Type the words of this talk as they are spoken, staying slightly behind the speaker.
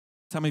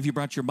How many of you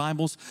brought your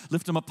Bibles?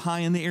 Lift them up high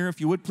in the air,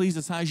 if you would, please,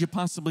 as high as you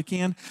possibly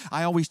can.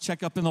 I always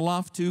check up in the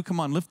loft, too. Come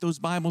on, lift those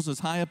Bibles as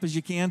high up as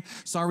you can.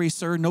 Sorry,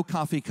 sir, no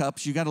coffee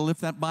cups. You got to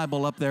lift that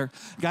Bible up there.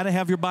 Got to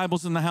have your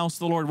Bibles in the house of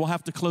the Lord. We'll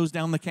have to close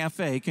down the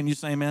cafe. Can you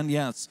say amen?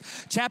 Yes.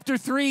 Chapter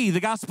 3, the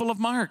Gospel of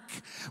Mark.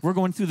 We're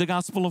going through the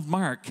Gospel of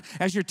Mark.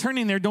 As you're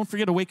turning there, don't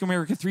forget Awake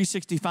America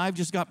 365.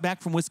 Just got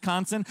back from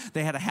Wisconsin.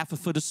 They had a half a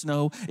foot of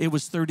snow. It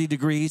was 30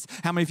 degrees.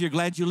 How many of you are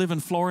glad you live in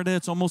Florida?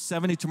 It's almost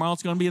 70. Tomorrow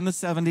it's going to be in the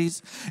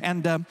 70s.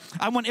 And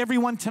I want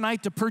everyone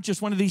tonight to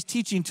purchase one of these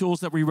teaching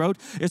tools that we wrote.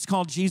 It's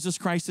called Jesus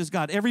Christ is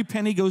God. Every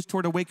penny goes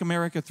toward Awake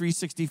America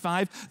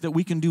 365, that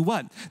we can do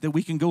what? That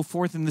we can go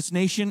forth in this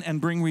nation and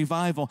bring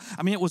revival.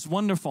 I mean, it was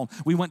wonderful.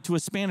 We went to a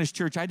Spanish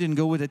church. I didn't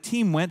go with a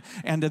team went,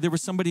 and there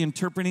was somebody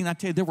interpreting. I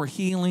tell you, there were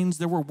healings.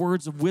 There were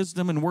words of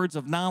wisdom and words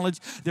of knowledge.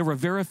 There were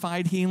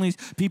verified healings.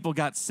 People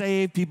got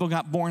saved. People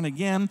got born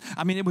again.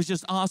 I mean, it was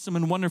just awesome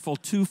and wonderful.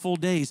 2 full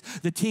days.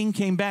 The team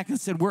came back and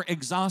said, we're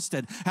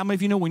exhausted. How many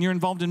of you know when you're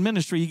involved in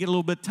ministry, you get a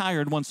little bit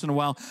tired once in a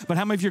while? But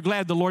how many of you are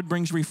glad the Lord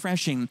brings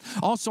refreshing?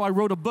 Also, I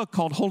wrote a book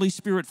called Holy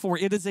Spirit 4.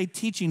 It is a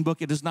teaching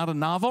book. It is not a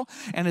novel,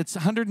 and it's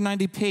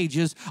 190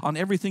 pages on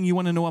everything you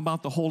want to know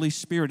about the Holy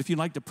Spirit. If you'd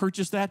like to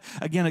purchase that,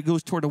 again, it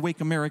goes toward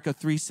Awake America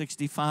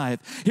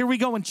 365. Here we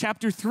go in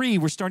chapter 3.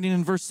 We're starting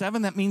in verse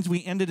 7. That means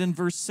we ended in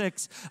verse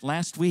 6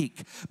 last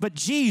week. But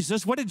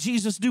Jesus, what did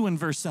Jesus do in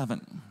verse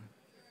 7?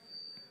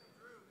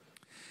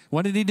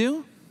 What did he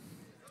do?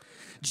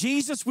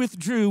 Jesus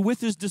withdrew with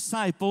his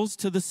disciples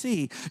to the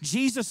sea.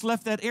 Jesus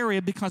left that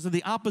area because of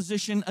the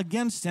opposition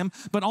against him,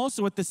 but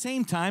also at the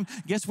same time,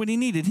 guess what he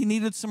needed? He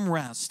needed some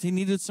rest. He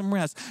needed some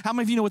rest. How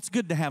many of you know it's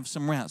good to have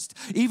some rest?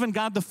 Even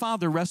God the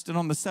Father rested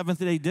on the 7th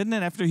day, didn't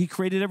it? After he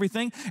created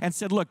everything and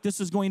said, look, this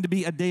is going to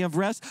be a day of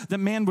rest. That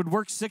man would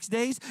work 6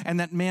 days, and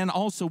that man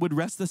also would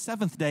rest the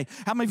 7th day.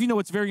 How many of you know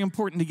it's very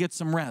important to get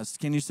some rest?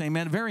 Can you say,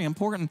 man, very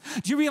important?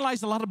 Do you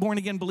realize a lot of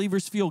born-again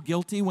believers feel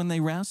guilty when they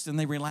rest and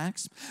they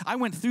relax? I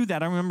went through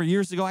that. I remember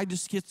years ago, I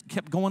just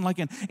kept going like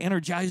an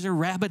Energizer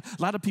rabbit. A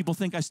lot of people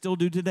think I still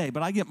do today,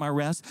 but I get my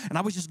rest, and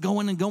I was just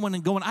going and going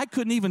and going. I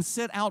couldn't even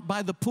sit out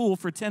by the pool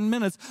for 10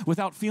 minutes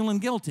without feeling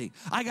guilty.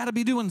 I got to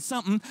be doing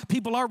something.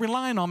 People are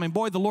relying on me.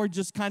 Boy, the Lord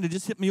just kind of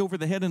just hit me over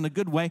the head in a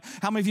good way.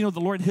 How many of you know the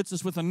Lord hits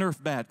us with a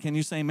Nerf bat? Can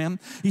you say amen?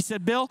 He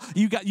said, Bill,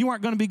 you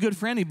aren't going to be good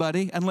for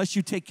anybody unless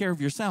you take care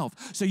of yourself.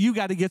 So you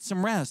got to get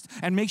some rest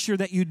and make sure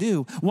that you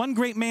do. One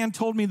great man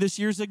told me this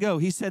years ago.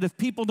 He said, if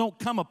people don't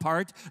come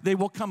apart, they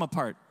will come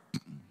apart.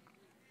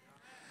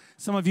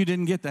 Some of you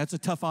didn't get that. It's a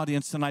tough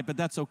audience tonight, but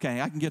that's okay.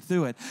 I can get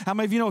through it. How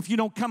many of you know if you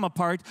don't come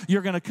apart,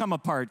 you're going to come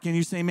apart? Can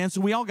you say amen? So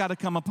we all got to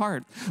come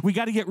apart. We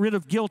got to get rid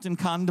of guilt and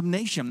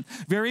condemnation.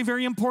 Very,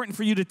 very important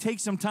for you to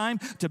take some time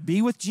to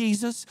be with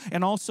Jesus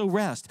and also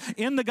rest.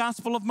 In the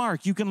Gospel of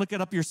Mark, you can look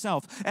it up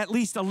yourself. At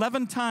least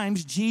 11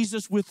 times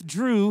Jesus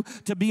withdrew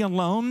to be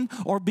alone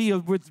or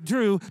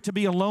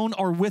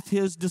with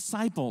his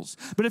disciples.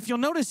 But if you'll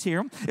notice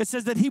here, it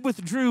says that he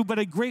withdrew, but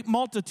a great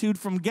multitude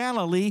from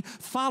Galilee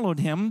followed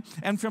him,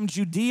 and from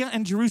Judea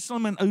and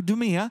Jerusalem and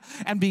Idumea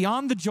and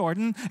beyond the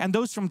Jordan, and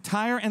those from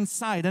Tyre and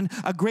Sidon,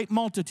 a great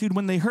multitude.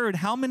 When they heard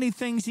how many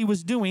things he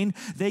was doing,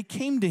 they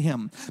came to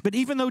him. But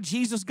even though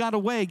Jesus got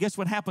away, guess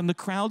what happened? The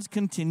crowds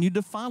continued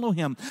to follow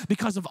him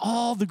because of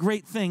all the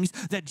great things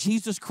that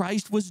Jesus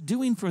Christ was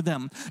doing for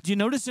them. Do you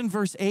notice in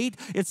verse 8,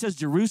 it says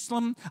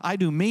Jerusalem,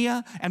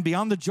 Idumea, and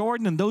beyond the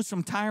Jordan, and those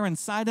from Tyre and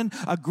Sidon,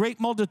 a great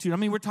multitude. I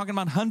mean, we're talking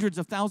about hundreds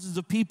of thousands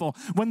of people.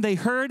 When they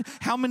heard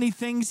how many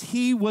things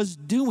he was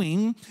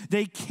doing,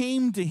 they came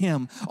to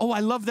him. Oh, I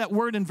love that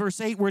word in verse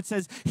 8 where it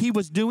says he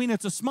was doing.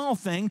 It's a small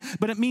thing,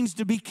 but it means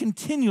to be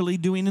continually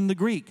doing in the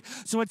Greek.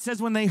 So it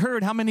says when they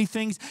heard how many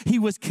things he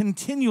was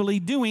continually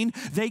doing,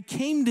 they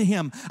came to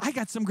him. I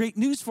got some great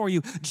news for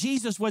you.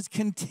 Jesus was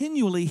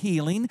continually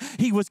healing.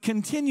 He was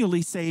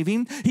continually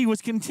saving. He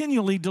was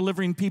continually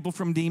delivering people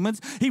from demons.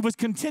 He was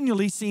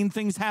continually seeing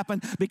things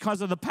happen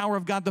because of the power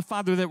of God the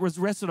Father that was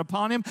rested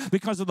upon him,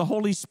 because of the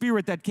Holy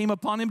Spirit that came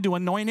upon him to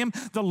anoint him.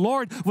 The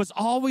Lord was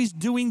always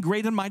doing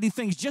great and mighty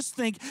things. Just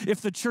think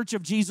if the Church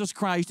of Jesus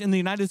Christ in the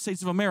United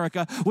States of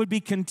America would be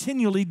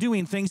continually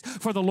doing things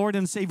for the Lord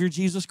and Savior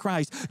Jesus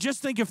Christ.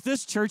 Just think if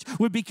this church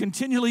would be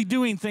continually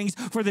doing things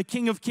for the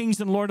King of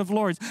Kings and Lord of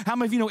Lords. How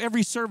many of you know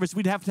every service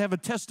we'd have to have a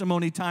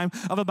testimony time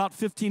of about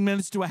 15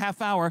 minutes to a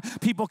half hour?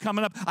 People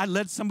coming up, I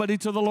led somebody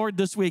to the Lord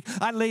this week.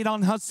 I laid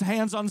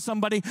hands on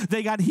somebody,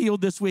 they got healed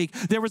this week.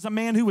 There was a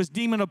man who was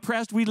demon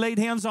oppressed. We laid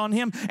hands on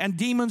him, and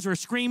demons were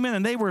screaming,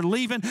 and they were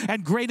leaving,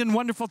 and great and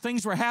wonderful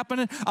things were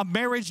happening. A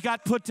marriage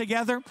got put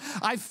together.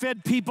 I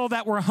fed people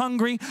that were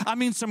hungry. I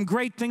mean, some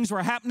great things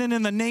were happening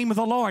in the name of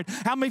the Lord.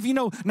 How many of you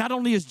know not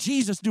only is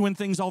Jesus doing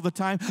things all the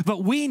time,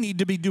 but we need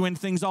to be doing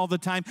things all the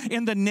time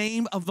in the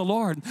name of the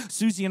Lord?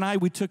 Susie and I,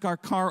 we took our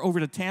car over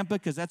to Tampa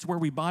because that's where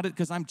we bought it,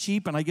 because I'm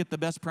cheap and I get the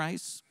best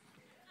price.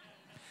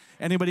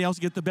 Anybody else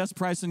get the best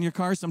price on your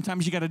car?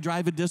 Sometimes you got to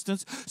drive a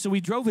distance. So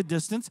we drove a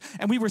distance,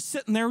 and we were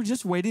sitting there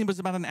just waiting. It was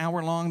about an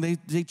hour long.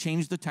 They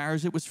changed the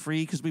tires. It was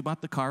free because we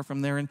bought the car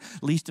from there and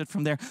leased it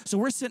from there. So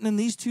we're sitting in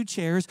these two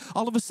chairs.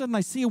 All of a sudden,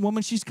 I see a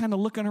woman. She's kind of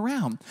looking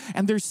around,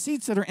 and there's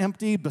seats that are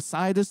empty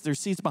beside us. There's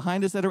seats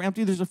behind us that are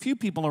empty. There's a few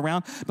people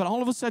around, but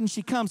all of a sudden,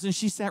 she comes, and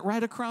she sat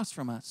right across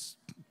from us.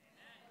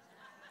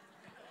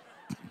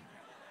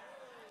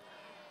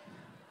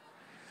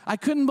 I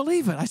couldn't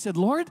believe it. I said,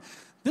 Lord,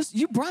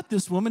 you brought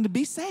this woman to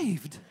be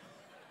saved.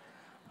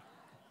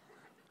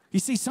 You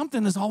see,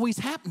 something is always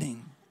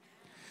happening.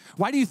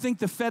 Why do you think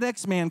the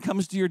FedEx man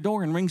comes to your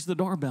door and rings the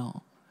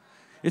doorbell?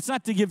 It's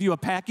not to give you a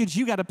package.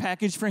 You got a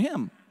package for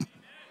him.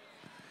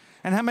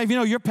 And how many of you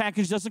know your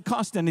package doesn't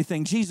cost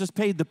anything? Jesus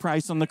paid the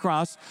price on the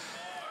cross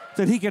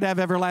that he could have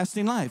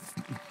everlasting life.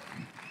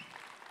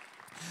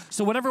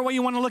 So whatever way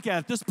you want to look at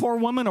it, this poor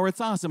woman, or it's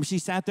awesome. She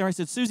sat there. I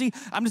said, Susie,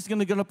 I'm just going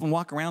to get up and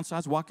walk around. So I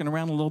was walking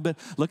around a little bit,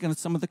 looking at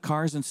some of the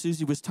cars, and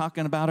Susie was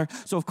talking about her.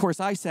 So, of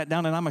course, I sat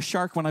down, and I'm a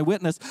shark when I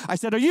witness. I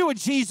said, are you a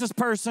Jesus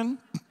person?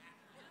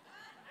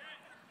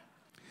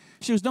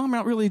 She goes, no, I'm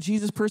not really a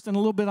Jesus person. A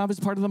little bit, I was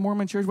part of the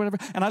Mormon church, whatever.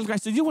 And I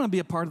said, you want to be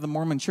a part of the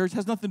Mormon church? It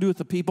has nothing to do with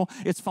the people.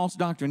 It's false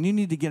doctrine. You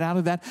need to get out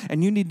of that,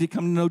 and you need to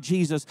come to know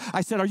Jesus.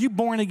 I said, are you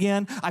born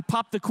again? I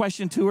popped the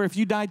question to her. If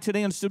you died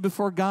today and stood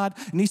before God,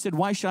 and he said,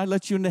 why should I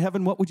let you into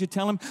heaven? What would you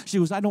tell him? She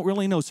goes, I don't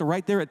really know. So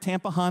right there at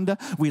Tampa Honda,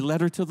 we led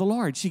her to the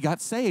Lord. She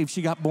got saved.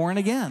 She got born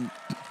again.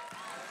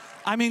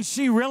 I mean,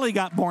 she really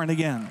got born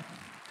again.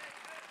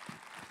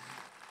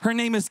 Her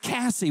name is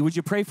Cassie. Would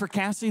you pray for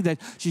Cassie that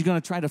she's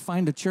going to try to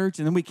find a church?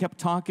 And then we kept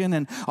talking,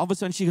 and all of a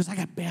sudden she goes, I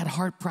got bad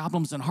heart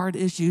problems and heart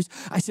issues.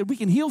 I said, we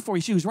can heal for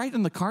you. She was right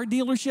in the car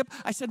dealership.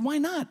 I said, why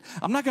not?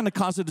 I'm not going to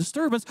cause a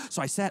disturbance.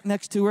 So I sat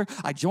next to her.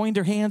 I joined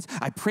her hands.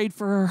 I prayed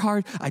for her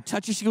heart. I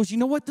touched her. She goes, you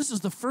know what? This is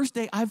the first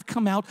day I've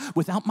come out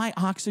without my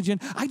oxygen.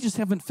 I just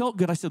haven't felt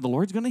good. I said, the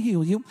Lord's going to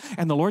heal you,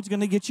 and the Lord's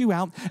going to get you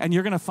out, and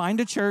you're going to find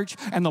a church,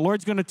 and the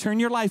Lord's going to turn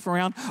your life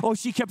around. Oh,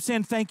 she kept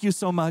saying, thank you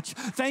so much.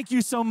 Thank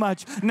you so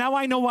much. Now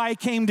I know why I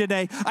came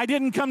today. I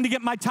didn't come to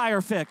get my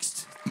tire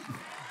fixed.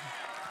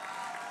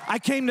 I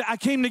came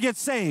to get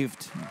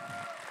saved.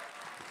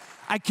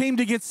 I came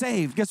to get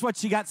saved. Guess what?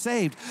 She got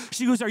saved.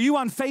 She goes, are you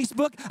on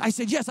Facebook? I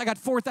said, yes, I got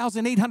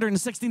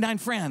 4,869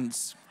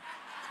 friends.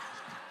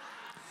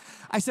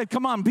 I said,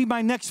 come on, be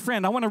my next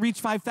friend. I want to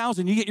reach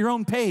 5,000. You get your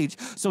own page.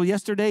 So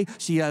yesterday,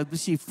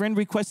 she friend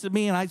requested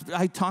me, and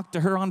I talked to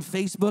her on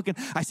Facebook, and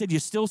I said, you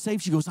still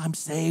saved? She goes, I'm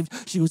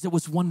saved. She goes, it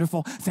was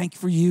wonderful. Thank you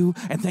for you,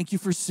 and thank you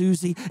for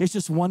Susie. It's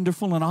just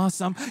wonderful and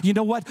awesome. You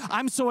know what?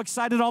 I'm so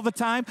excited all the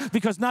time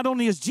because not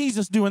only is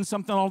Jesus doing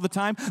something all the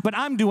time, but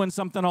I'm doing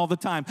something all the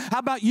time. How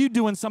about you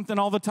doing something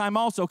all the time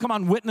also? Come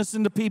on,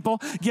 witnessing to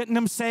people, getting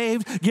them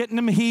saved, getting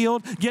them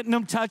healed, getting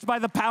them touched by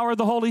the power of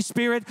the Holy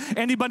Spirit.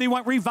 Anybody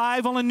want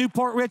revival in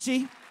Port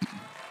Richey?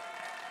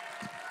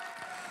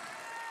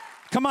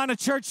 Come on, a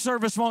church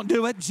service won't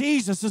do it.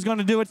 Jesus is going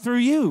to do it through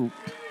you.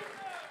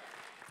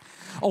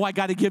 Oh, I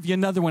got to give you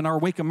another one. Our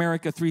Wake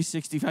America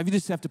 365. You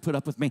just have to put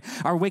up with me.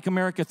 Our Wake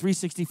America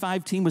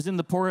 365 team was in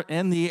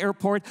the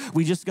airport.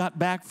 We just got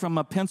back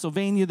from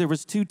Pennsylvania. There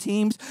was 2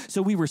 teams.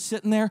 So we were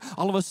sitting there.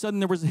 All of a sudden,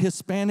 there was a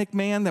Hispanic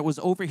man that was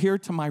over here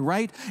to my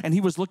right, and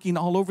he was looking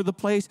all over the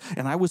place.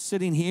 And I was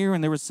sitting here,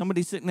 and there was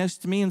somebody sitting next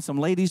to me, and some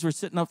ladies were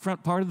sitting up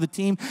front, part of the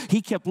team.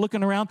 He kept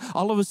looking around.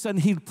 All of a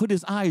sudden, he put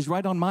his eyes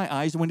right on my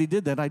eyes. And when he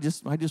did that, I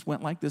just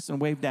went like this and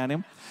waved at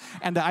him.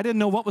 And I didn't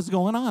know what was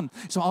going on.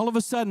 So all of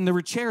a sudden, there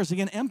were chairs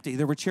again empty.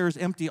 There were chairs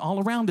empty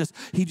all around us.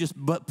 He just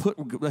put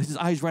his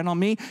eyes right on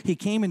me. He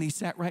came and he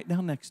sat right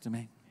down next to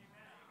me.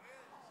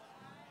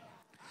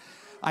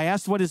 I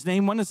asked what his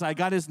name was. I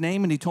got his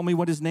name, and he told me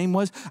what his name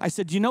was. I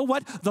said, you know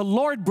what? The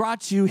Lord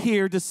brought you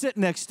here to sit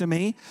next to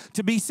me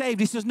to be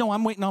saved. He says, no,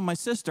 I'm waiting on my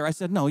sister. I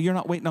said, no, you're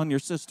not waiting on your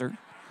sister.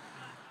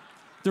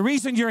 The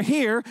reason you're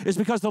here is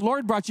because the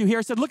Lord brought you here.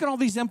 I said, look at all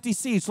these empty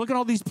seats. Look at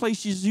all these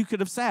places you could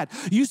have sat.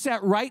 You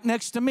sat right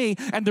next to me,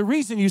 and the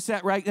reason you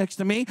sat right next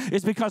to me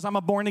is because I'm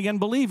a born-again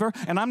believer,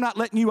 and I'm not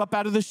letting you up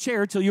out of this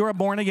chair till you're a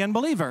born-again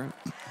believer.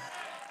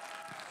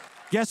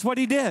 Guess what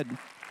he did?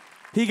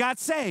 He got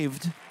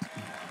saved.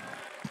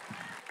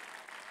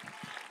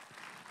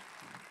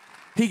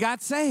 He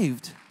got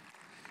saved.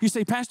 You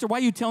say, Pastor, why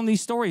are you telling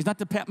these stories? Not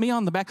to pat me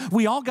on the back.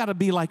 We all got to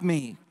be like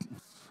me.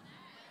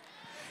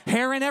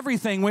 Hair and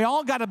everything. We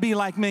all got to be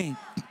like me.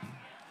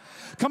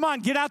 Come on,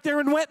 get out there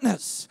and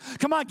witness.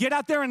 Come on, get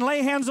out there and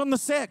lay hands on the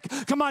sick.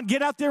 Come on,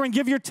 get out there and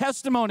give your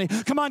testimony.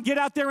 Come on, get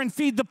out there and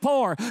feed the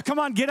poor. Come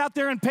on, get out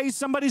there and pay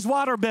somebody's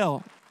water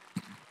bill.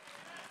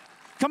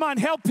 Come on,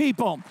 help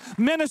people,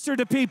 minister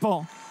to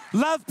people,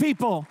 love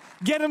people,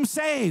 get them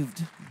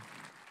saved.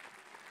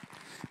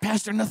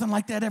 Pastor, nothing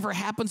like that ever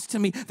happens to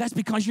me. That's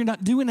because you're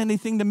not doing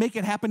anything to make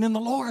it happen in the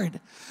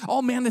Lord.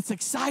 Oh man, it's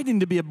exciting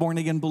to be a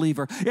born-again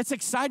believer. It's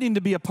exciting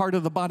to be a part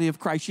of the body of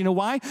Christ. You know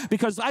why?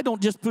 Because I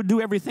don't just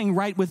do everything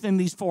right within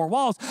these four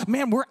walls.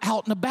 Man, we're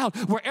out and about.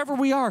 Wherever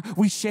we are,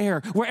 we share.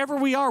 Wherever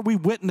we are, we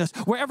witness.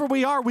 Wherever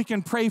we are, we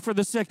can pray for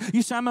the sick.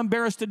 You say, I'm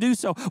embarrassed to do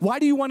so. Why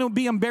do you want to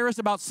be embarrassed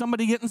about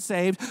somebody getting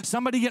saved,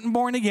 somebody getting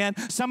born again,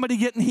 somebody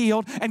getting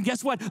healed? And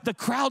guess what? The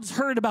crowds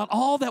heard about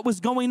all that was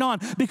going on,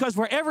 because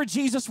wherever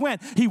Jesus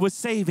went, he was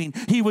saving,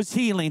 he was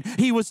healing,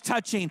 he was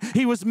touching,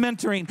 he was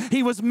mentoring,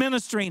 he was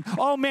ministering.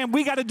 Oh man,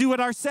 we got to do it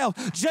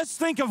ourselves. Just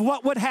think of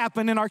what would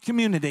happen in our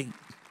community.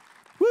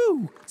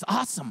 Woo, it's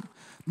awesome.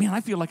 Man, I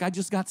feel like I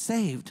just got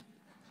saved.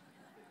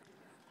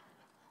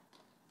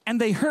 And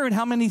they heard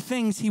how many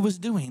things he was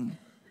doing.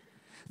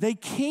 They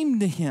came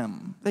to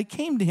him. They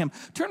came to him.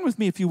 Turn with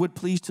me, if you would,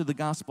 please, to the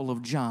Gospel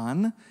of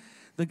John.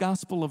 The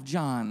Gospel of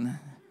John.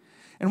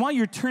 And while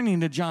you're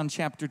turning to John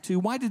chapter 2,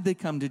 why did they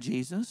come to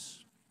Jesus?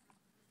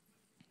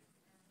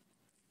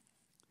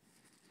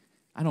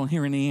 I don't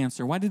hear any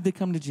answer. Why did they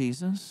come to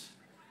Jesus?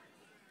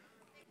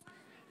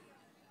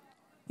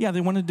 Yeah,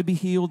 they wanted to be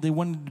healed. They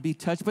wanted to be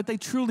touched, but they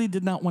truly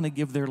did not want to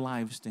give their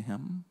lives to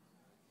him.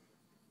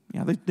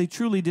 Yeah, they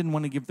truly didn't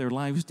want to give their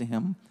lives to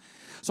him.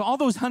 So all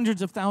those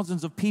hundreds of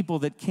thousands of people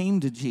that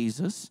came to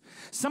Jesus,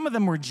 some of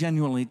them were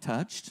genuinely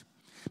touched,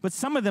 but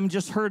some of them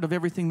just heard of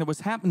everything that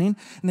was happening,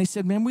 and they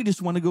said, man, we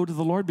just want to go to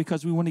the Lord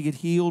because we want to get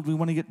healed, we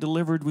want to get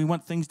delivered, we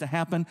want things to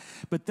happen,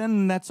 but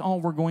then that's all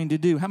we're going to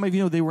do. How many of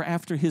you know they were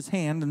after his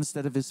hand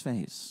instead of his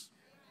face?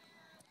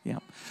 Yeah.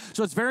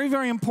 So it's very,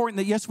 very important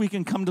that, yes, we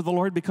can come to the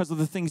Lord because of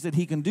the things that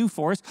he can do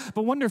for us,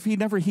 but wonder if he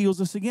never heals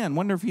us again.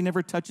 Wonder if he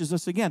never touches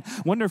us again.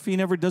 Wonder if he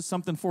never does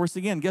something for us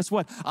again. Guess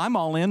what? I'm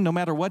all in no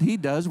matter what he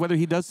does, whether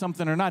he does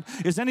something or not.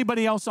 Is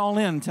anybody else all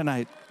in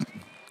tonight?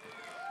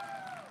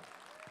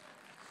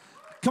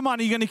 Come on,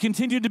 are you going to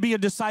continue to be a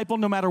disciple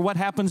no matter what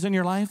happens in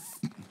your life?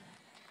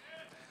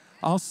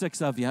 All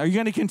 6 of you. Are you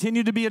going to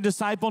continue to be a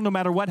disciple no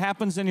matter what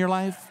happens in your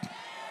life?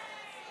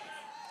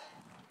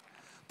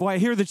 Boy, I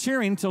hear the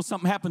cheering until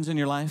something happens in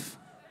your life.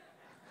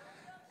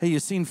 Hey,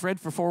 you've seen Fred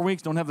for 4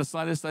 weeks, don't have the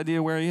slightest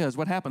idea where he is.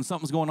 What happened?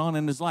 Something's going on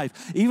in his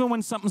life. Even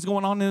when something's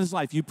going on in his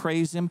life, you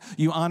praise him,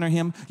 you honor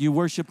him, you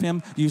worship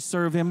him, you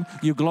serve him,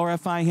 you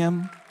glorify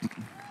him.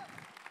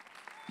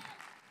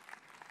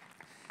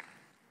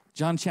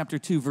 John chapter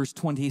 2, verse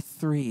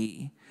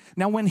 23.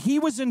 Now, when he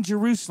was in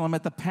Jerusalem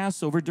at the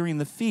Passover during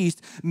the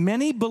feast,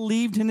 many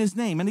believed in his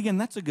name. And again,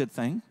 that's a good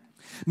thing.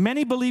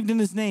 Many believed in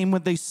his name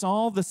when they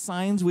saw the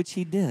signs which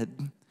he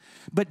did.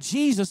 But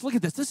Jesus, look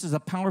at this. This is a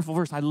powerful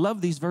verse. I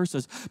love these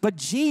verses. But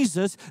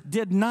Jesus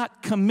did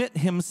not commit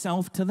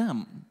himself to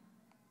them.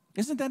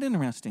 Isn't that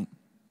interesting?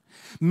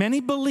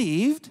 Many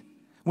believed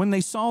when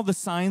they saw the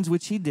signs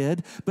which he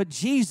did, but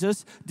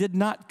Jesus did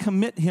not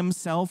commit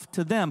himself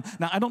to them.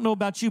 Now, I don't know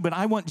about you, but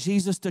I want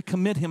Jesus to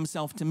commit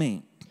himself to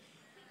me.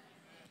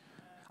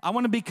 I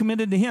want to be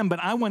committed to him, but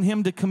I want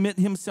him to commit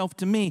himself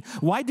to me.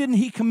 Why didn't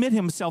he commit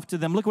himself to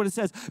them? Look what it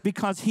says.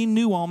 Because he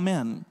knew all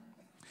men.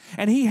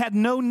 And he had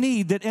no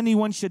need that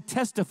anyone should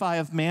testify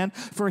of man,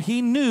 for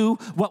he knew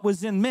what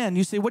was in men.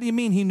 You say, what do you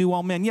mean he knew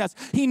all men? Yes,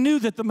 he knew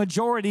that the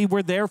majority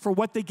were there for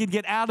what they could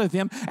get out of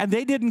him, and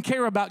they didn't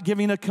care about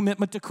giving a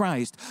commitment to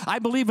Christ. I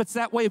believe it's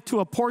that way to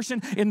a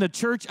portion in the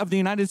church of the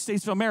United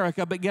States of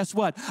America, but guess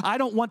what? I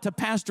don't want to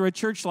pastor a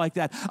church like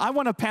that. I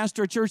want to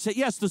pastor a church that,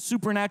 yes, the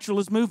supernatural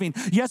is moving.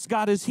 Yes,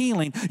 God is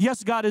healing.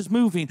 Yes, God is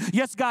moving.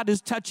 Yes, God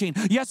is touching.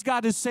 Yes,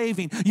 God is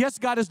saving. Yes,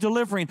 God is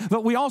delivering.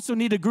 But we also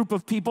need a group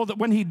of people that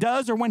when he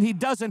does or when he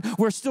doesn't,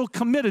 we're still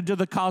committed to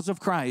the cause of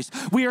Christ.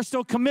 We are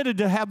still committed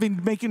to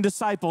making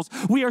disciples.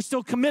 We are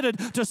still committed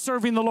to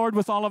serving the Lord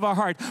with all of our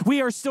heart. We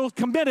are still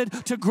committed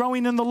to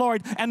growing in the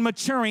Lord and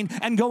maturing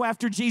and go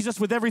after Jesus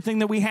with everything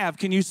that we have.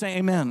 Can you say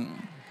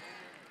amen?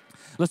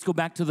 Let's go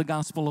back to the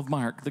Gospel of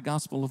Mark, the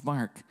Gospel of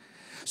Mark.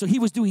 So he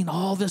was doing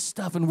all this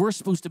stuff, and we're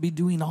supposed to be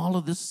doing all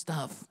of this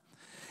stuff.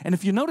 And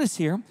if you notice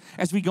here,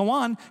 as we go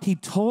on, he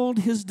told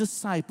his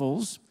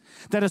disciples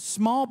that a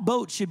small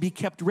boat should be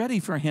kept ready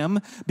for him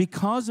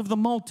because of the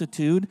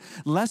multitude,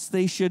 lest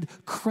they should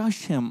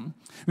crush him.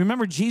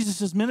 Remember,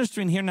 Jesus is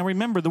ministering here. Now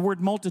remember, the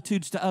word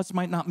multitudes to us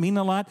might not mean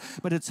a lot,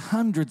 but it's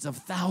hundreds of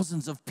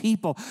thousands of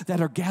people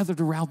that are gathered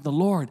around the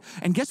Lord.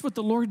 And guess what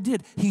the Lord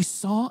did? He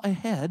saw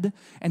ahead,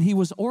 and he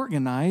was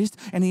organized,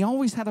 and he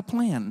always had a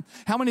plan.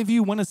 How many of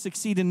you want to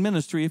succeed in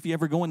ministry if you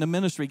ever go into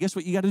ministry? Guess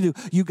what you got to do?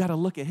 You got to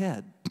look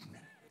ahead.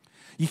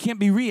 You can't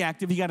be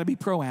reactive. You got to be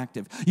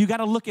proactive. You got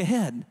to look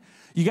ahead.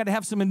 You got to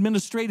have some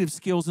administrative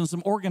skills and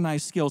some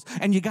organized skills,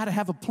 and you got to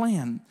have a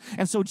plan.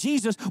 And so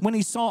Jesus, when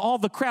he saw all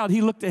the crowd,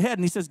 he looked ahead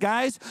and he says,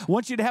 guys, I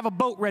want you to have a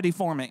boat ready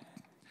for me.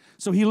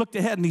 So he looked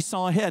ahead and he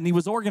saw ahead and he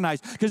was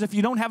organized. Because if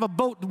you don't have a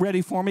boat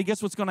ready for me,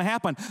 guess what's going to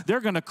happen? They're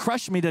going to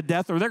crush me to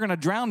death or they're going to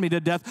drown me to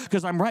death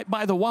because I'm right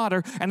by the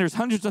water and there's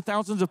hundreds of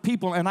thousands of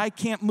people and I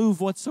can't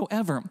move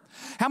whatsoever.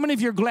 How many of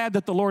you are glad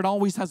that the Lord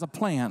always has a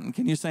plan?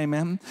 Can you say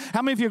amen?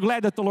 How many of you are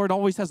glad that the Lord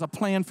always has a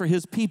plan for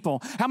his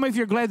people? How many of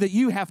you are glad that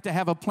you have to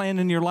have a plan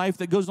in your life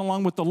that goes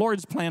along with the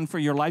Lord's plan for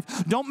your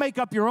life? Don't make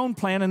up your own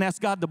plan and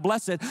ask God to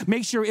bless it.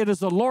 Make sure it is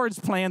the Lord's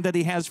plan that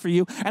he has for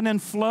you and then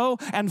flow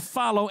and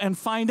follow and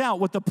find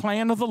out what the plan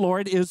of the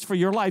Lord is for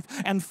your life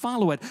and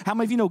follow it. How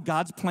many of you know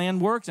God's plan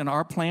works and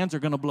our plans are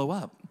going to blow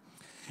up?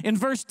 In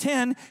verse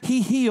 10,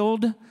 he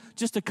healed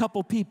just a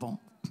couple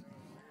people.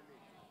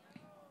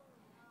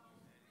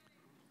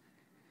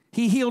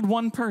 He healed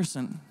one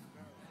person.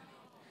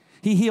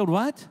 He healed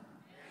what?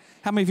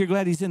 How many of you are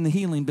glad he's in the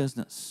healing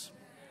business?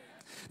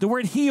 The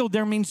word healed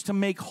there means to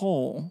make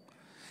whole.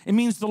 It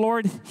means the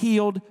Lord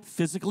healed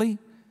physically,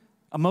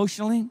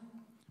 emotionally,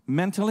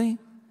 mentally,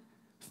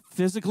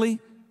 physically,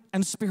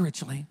 and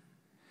spiritually.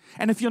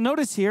 And if you'll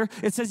notice here,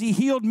 it says he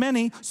healed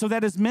many so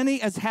that as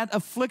many as had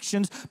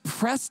afflictions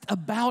pressed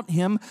about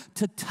him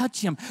to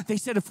touch him. They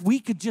said if we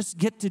could just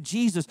get to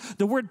Jesus.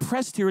 The word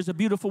pressed here is a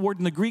beautiful word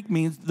in the Greek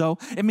though.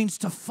 It means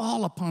to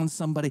fall upon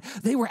somebody.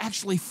 They were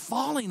actually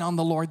falling on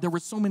the Lord. There were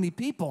so many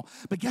people.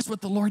 But guess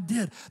what the Lord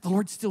did? The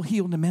Lord still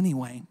healed them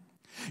anyway.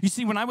 You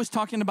see, when I was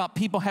talking about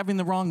people having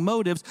the wrong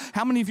motives,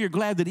 how many of you are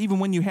glad that even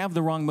when you have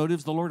the wrong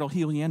motives, the Lord will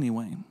heal you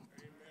anyway?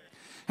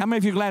 How many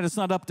of you are glad it's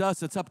not up to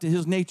us, it's up to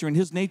his nature, and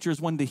his nature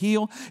is one to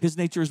heal, his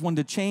nature is one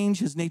to change,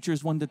 his nature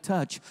is one to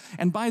touch.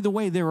 And by the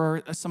way, there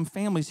are some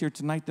families here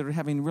tonight that are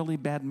having really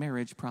bad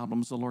marriage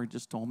problems, the Lord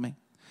just told me.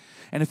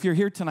 And if you're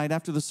here tonight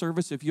after the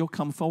service, if you'll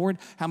come forward,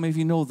 how many of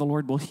you know the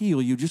Lord will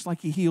heal you just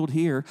like he healed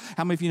here?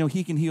 How many of you know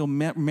he can heal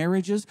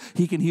marriages,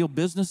 he can heal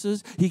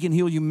businesses, he can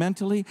heal you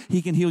mentally,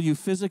 he can heal you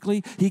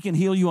physically, he can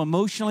heal you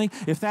emotionally?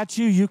 If that's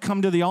you, you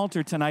come to the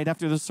altar tonight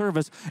after the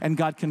service and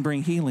God can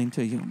bring healing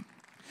to you.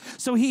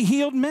 So he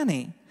healed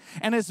many,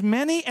 and as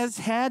many as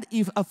had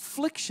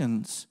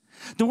afflictions.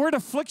 The word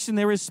affliction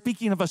there is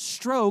speaking of a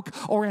stroke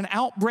or an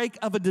outbreak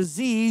of a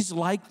disease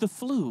like the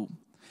flu.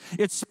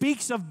 It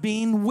speaks of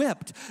being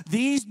whipped.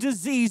 These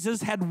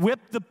diseases had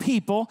whipped the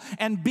people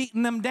and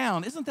beaten them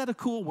down. Isn't that a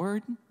cool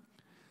word?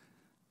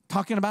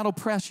 Talking about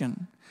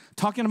oppression.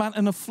 Talking about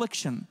an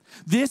affliction.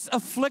 This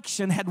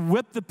affliction had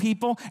whipped the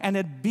people and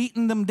had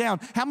beaten them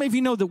down. How many of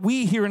you know that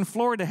we here in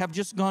Florida have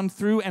just gone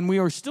through, and we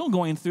are still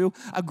going through,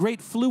 a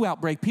great flu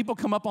outbreak? People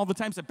come up all the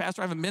time and say,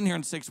 Pastor, I haven't been here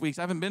in 6 weeks.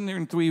 I haven't been here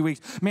in 3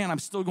 weeks. Man, I'm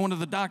still going to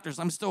the doctors.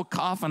 I'm still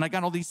coughing. I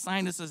got all these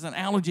sinuses and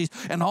allergies,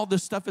 and all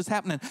this stuff is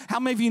happening. How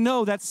many of you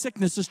know that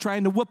sickness is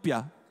trying to whoop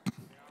you?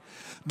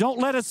 Don't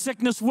let a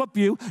sickness whoop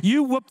you.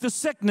 You whoop the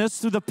sickness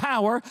through the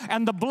power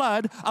and the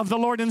blood of the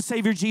Lord and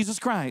Savior Jesus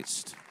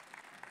Christ.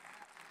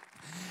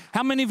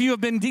 How many of you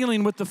have been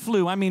dealing with the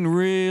flu? I mean,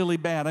 really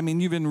bad. I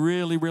mean, you've been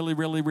really, really,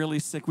 really, really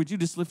sick. Would you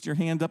just lift your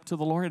hand up to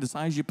the Lord as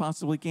high as you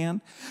possibly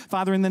can?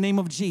 Father, in the name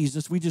of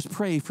Jesus, we just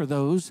pray for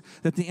those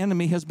that the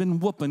enemy has been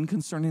whooping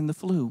concerning the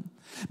flu.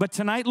 But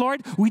tonight,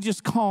 Lord, we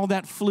just call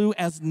that flu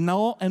as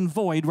null and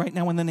void right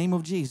now in the name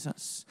of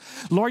Jesus.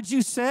 Lord,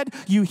 you said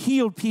you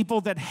healed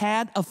people that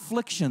had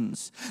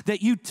afflictions,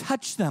 that you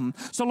touched them.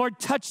 So, Lord,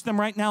 touch them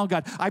right now,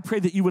 God. I pray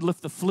that you would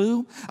lift the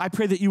flu. I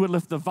pray that you would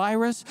lift the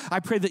virus. I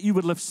pray that you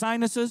would lift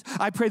sinuses.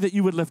 I pray that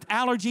you would lift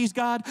allergies,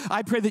 God.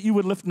 I pray that you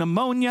would lift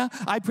pneumonia.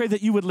 I pray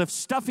that you would lift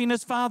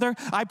stuffiness, Father.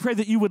 I pray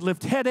that you would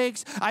lift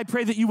headaches. I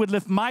pray that you would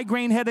lift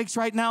migraine headaches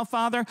right now,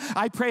 Father.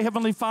 I pray,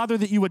 Heavenly Father,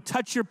 that you would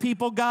touch your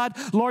people, God.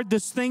 Lord,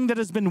 this thing that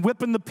has been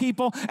whipping the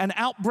people, an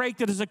outbreak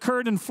that has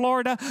occurred in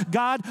Florida,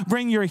 God,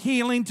 bring your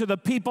healing to the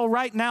people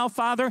right now,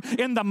 Father,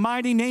 in the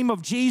mighty name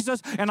of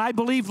Jesus. And I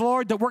believe,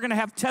 Lord, that we're going to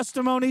have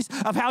testimonies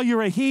of how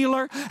you're a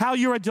healer, how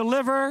you're a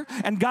deliverer.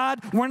 And God,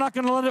 we're not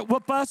going to let it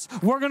whoop us.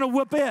 We're going to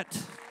whoop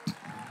it.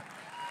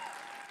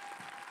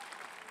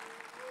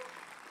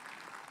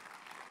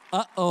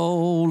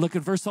 Uh-oh, look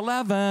at verse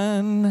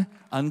 11.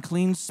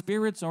 Unclean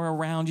spirits are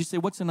around. You say,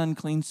 what's an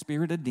unclean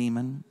spirit? A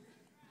demon.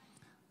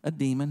 A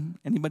demon.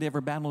 Anybody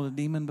ever battled a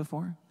demon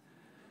before?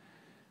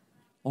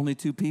 Only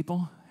 2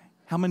 people?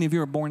 How many of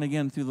you are born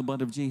again through the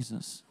blood of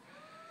Jesus?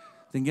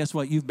 Then guess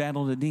what? You've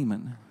battled a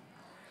demon.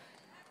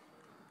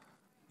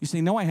 You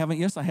say, no, I haven't.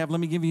 Yes, I have. Let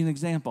me give you an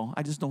example.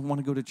 I just don't want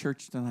to go to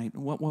church tonight.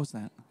 What was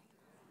that?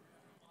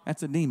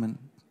 That's a demon.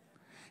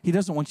 He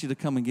doesn't want you to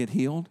come and get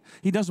healed.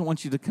 He doesn't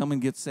want you to come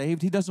and get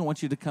saved. He doesn't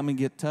want you to come and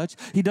get touched.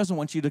 He doesn't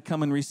want you to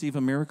come and receive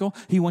a miracle.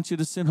 He wants you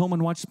to sit home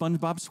and watch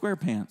SpongeBob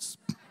SquarePants.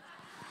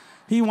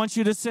 He wants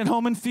you to sit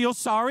home and feel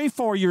sorry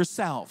for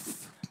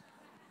yourself.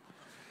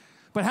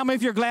 But how many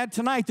of you are glad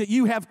tonight that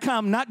you have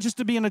come not just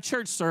to be in a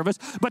church service,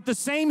 but the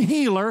same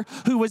healer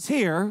who was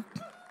here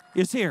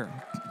is here.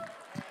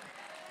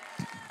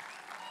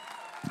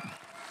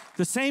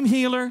 The same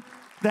healer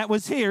that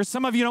was here,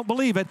 some of you don't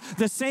believe it,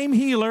 the same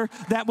healer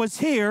that was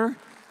here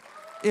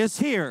is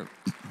here.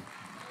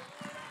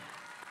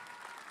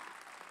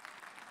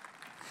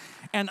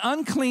 And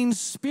unclean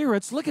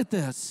spirits, look at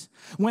this.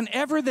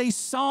 Whenever they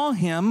saw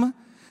him,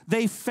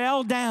 they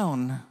fell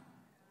down.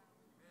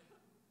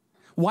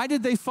 Why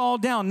did they fall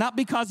down? Not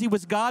because he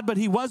was God, but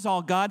he was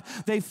all God.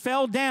 They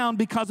fell down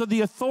because of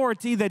the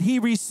authority that he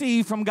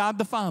received from God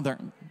the Father.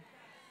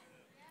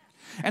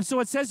 And so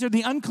it says here,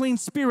 the unclean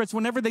spirits,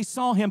 whenever they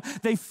saw him,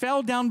 they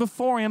fell down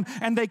before him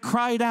and they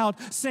cried out,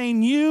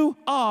 saying, "You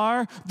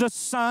are the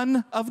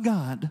Son of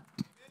God."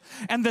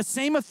 And the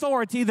same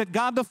authority that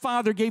God the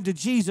Father gave to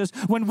Jesus,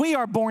 when we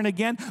are born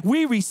again,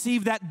 we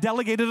receive that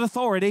delegated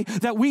authority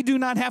that we do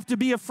not have to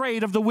be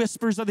afraid of the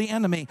whispers of the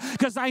enemy.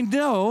 Because I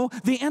know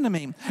the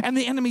enemy, and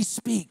the enemy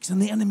speaks,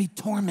 and the enemy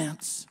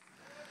torments.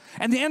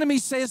 And the enemy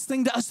says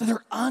things to us that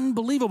are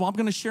unbelievable. I'm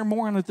going to share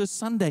more on it this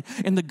Sunday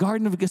in the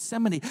Garden of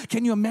Gethsemane.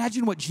 Can you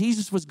imagine what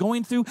Jesus was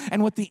going through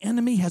and what the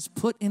enemy has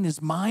put in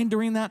his mind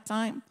during that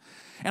time?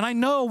 And I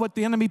know what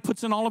the enemy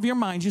puts in all of your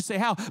minds. You say,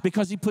 how?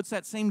 Because he puts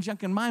that same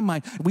junk in my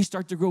mind. We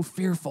start to grow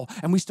fearful,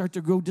 and we start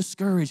to grow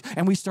discouraged,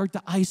 and we start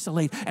to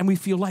isolate, and we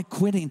feel like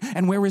quitting.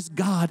 And where is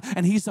God?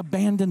 And he's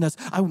abandoned us.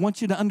 I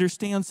want you to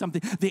understand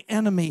something. The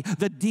enemy,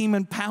 the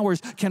demon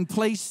powers can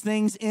place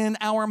things in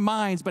our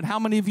minds. But how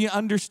many of you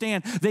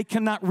understand they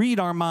cannot read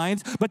our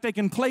minds, but they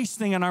can place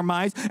things in our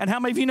minds? And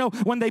how many of you know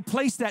when they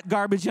place that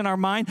garbage in our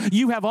mind,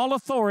 you have all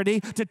authority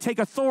to take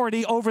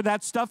authority over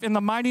that stuff in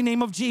the mighty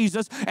name of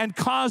Jesus and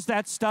cause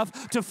that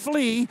stuff to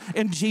flee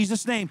in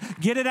Jesus' name.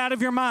 Get it out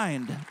of your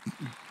mind.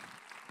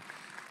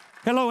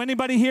 Hello,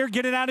 anybody here?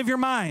 Get it out of your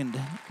mind.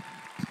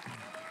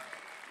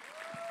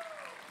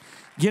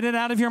 Get it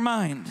out of your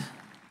mind.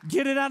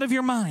 Get it out of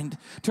your mind.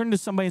 Turn to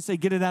somebody and say,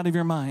 get it out of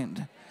your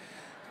mind.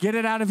 Get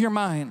it out of your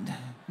mind.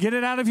 Get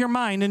it out of your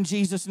mind in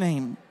Jesus'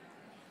 name.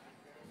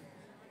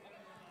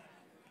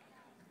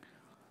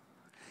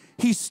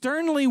 He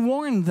sternly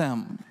warned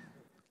them.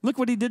 Look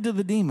what he did to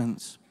the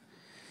demons.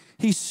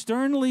 He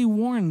sternly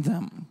warned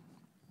them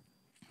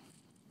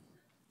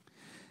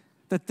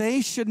that they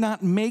should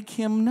not make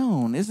him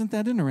known. Isn't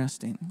that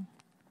interesting?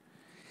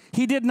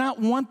 He did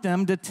not want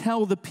them to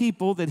tell the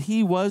people that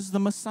he was the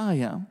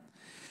Messiah.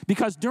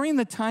 Because during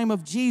the time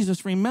of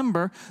Jesus,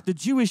 remember, the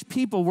Jewish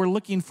people were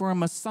looking for a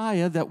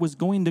Messiah that was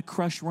going to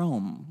crush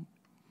Rome.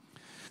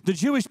 The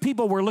Jewish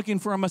people were looking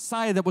for a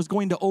Messiah that was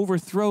going to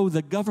overthrow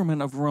the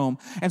government of Rome.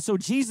 And so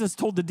Jesus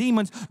told the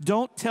demons,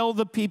 don't tell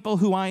the people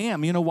who I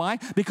am. You know why?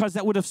 Because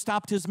that would have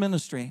stopped his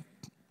ministry.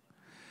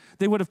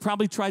 They would have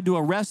probably tried to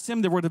arrest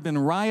him. There would have been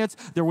riots.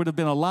 There would have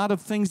been a lot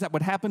of things that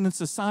would happen in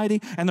society.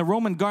 And the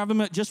Roman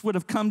government just would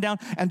have come down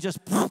and just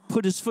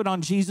put his foot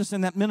on Jesus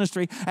in that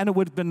ministry. And it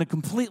would have been a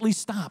completely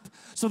stop.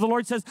 So the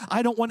Lord says,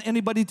 I don't want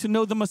anybody to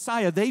know the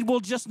Messiah. They will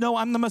just know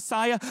I'm the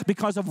Messiah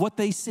because of what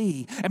they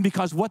see and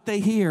because what they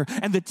hear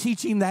and the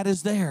teaching that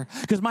is there.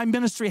 Because my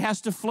ministry has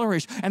to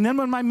flourish. And then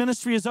when my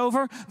ministry is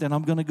over, then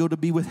I'm going to go to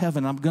be with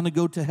heaven. I'm going to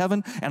go to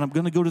heaven and I'm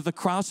going to go to the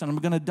cross and I'm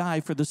going to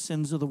die for the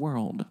sins of the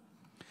world.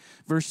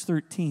 Verse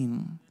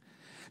 13,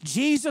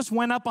 Jesus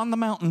went up on the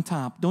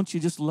mountaintop. Don't you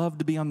just love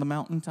to be on the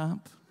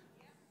mountaintop?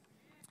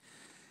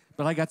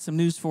 But I got some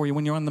news for you.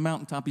 When you're on the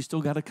mountaintop, you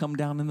still got to come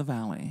down in the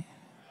valley.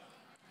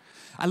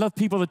 I love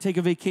people that take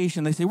a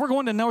vacation. They say, we're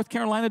going to North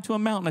Carolina to a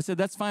mountain. I said,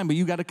 that's fine, but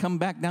you got to come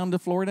back down to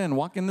Florida and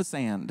walk in the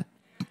sand.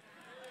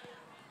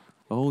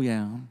 Oh,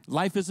 yeah.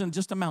 Life isn't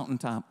just a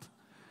mountaintop.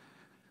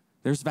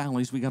 There's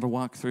valleys we got to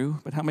walk through.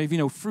 But how many of you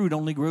know fruit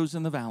only grows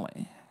in the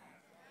valley?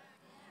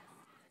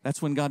 That's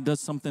when God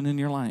does something in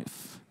your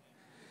life.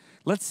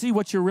 Let's see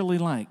what you're really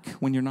like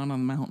when you're not on the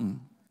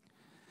mountain.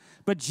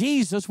 But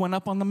Jesus went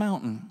up on the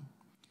mountain,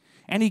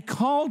 and he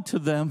called to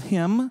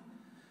him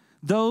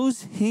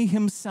those he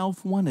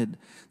himself wanted.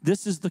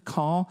 This is the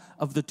call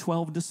of the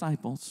 12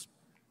 disciples.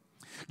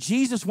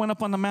 Jesus went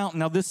up on the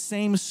mountain. Now, this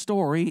same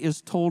story is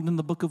told in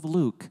the book of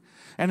Luke.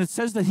 And it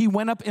says that he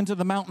went up into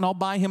the mountain all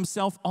by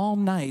himself all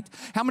night.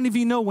 How many of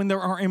you know when there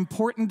are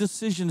important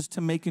decisions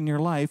to make in your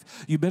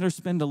life, you better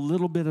spend a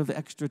little bit of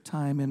extra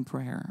time in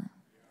prayer?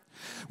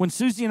 When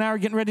Susie and I are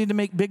getting ready to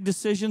make big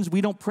decisions, we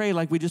don't pray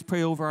like we just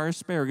pray over our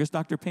asparagus.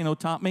 Dr. Pano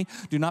taught me,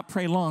 do not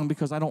pray long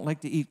because I don't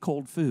like to eat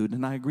cold food,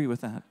 and I agree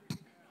with that.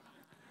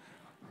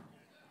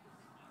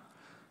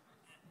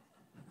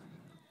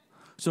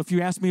 So if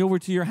you ask me over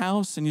to your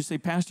house and you say,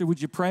 Pastor,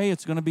 would you pray?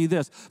 It's going to be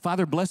this.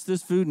 Father, bless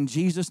this food in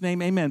Jesus'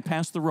 name. Amen.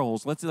 Pass the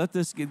rolls. Let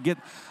this get.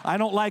 I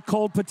don't like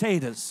cold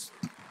potatoes.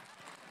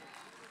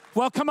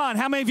 Well, come on.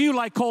 How many of you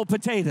like cold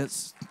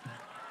potatoes?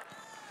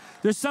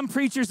 There's some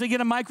preachers, they get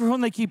a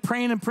microphone, they keep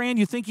praying and praying.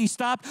 You think he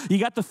stopped. You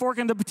got the fork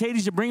and the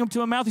potatoes. You bring them to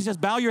his mouth. He says,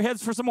 bow your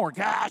heads for some more.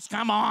 Gosh,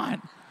 come on.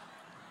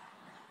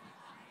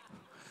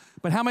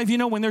 But how many of you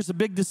know when there's a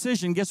big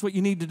decision, guess what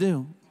you need to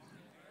do?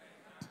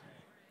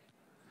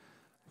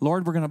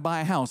 Lord, we're going to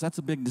buy a house. That's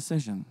a big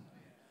decision.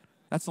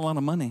 That's a lot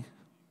of money.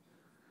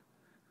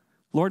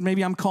 Lord,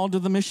 maybe I'm called to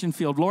the mission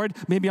field. Lord,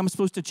 maybe I'm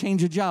supposed to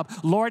change a job.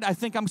 Lord, I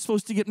think I'm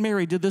supposed to get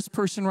married to this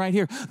person right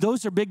here.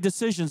 Those are big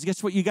decisions.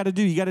 Guess what you got to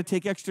do? You got to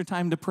take extra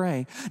time to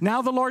pray.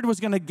 Now the Lord was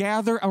going to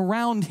gather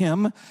around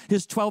him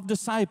his 12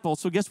 disciples.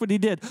 So guess what he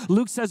did?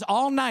 Luke says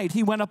all night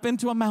he went up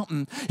into a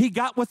mountain. He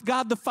got with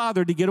God the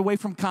Father to get away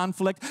from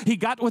conflict. He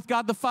got with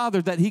God the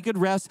Father that he could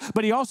rest,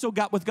 but he also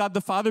got with God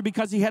the Father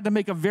because he had to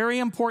make a very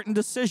important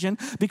decision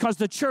because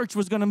the church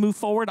was going to move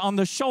forward on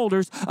the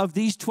shoulders of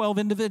these 12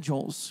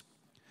 individuals.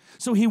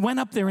 So he went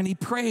up there and he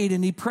prayed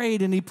and he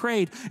prayed and he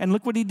prayed. And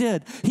look what he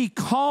did. He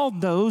called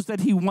those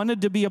that he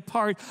wanted to be a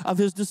part of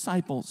his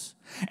disciples.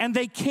 And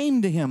they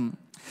came to him.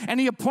 And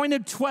he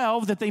appointed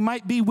 12 that they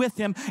might be with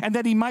him and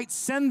that he might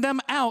send them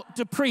out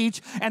to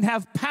preach and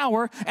have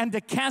power and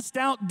to cast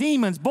out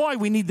demons. Boy,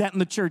 we need that in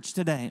the church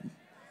today.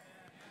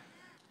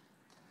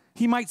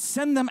 He might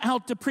send them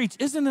out to preach.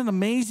 Isn't it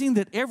amazing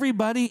that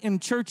everybody in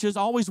churches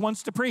always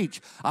wants to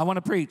preach? I want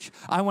to preach.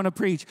 I want to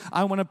preach.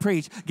 I want to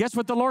preach. Guess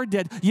what the Lord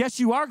did? Yes,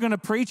 you are going to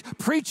preach.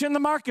 Preach in the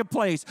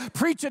marketplace.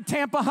 Preach at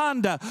Tampa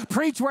Honda.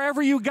 Preach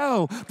wherever you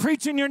go.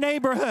 Preach in your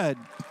neighborhood.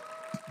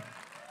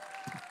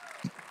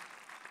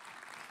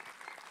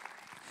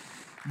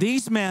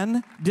 These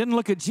men didn't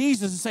look at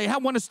Jesus and say, I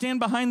want to stand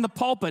behind the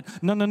pulpit.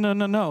 No, no, no,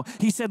 no, no.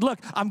 He said, look,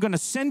 I'm going to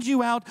send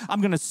you out.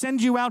 I'm going to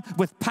send you out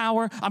with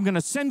power. I'm going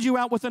to send you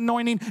out with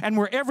anointing. And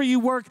wherever you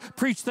work,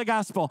 preach the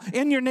gospel.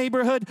 In your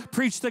neighborhood,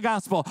 preach the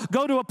gospel.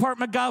 Go to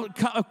apartment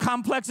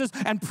complexes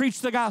and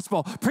preach the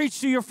gospel. Preach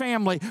to your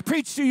family.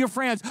 Preach to your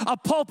friends. A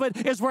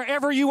pulpit is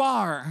wherever you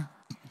are.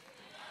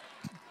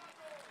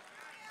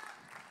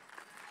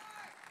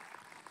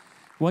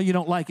 Well, you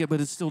don't like it, but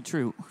it's still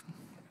true.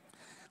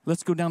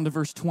 Let's go down to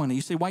verse 20.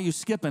 You say, why are you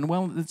skipping?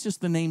 Well, it's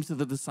just the names of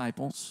the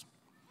disciples.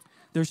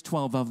 There's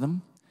 12 of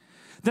them.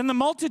 Then the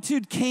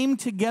multitude came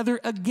together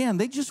again.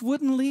 They just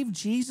wouldn't leave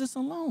Jesus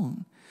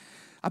alone.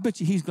 I bet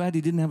you he's glad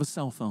he didn't have a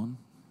cell phone.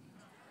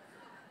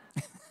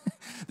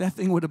 That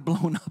thing would have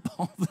blown up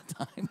all the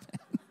time.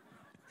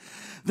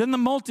 Then the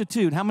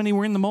multitude. How many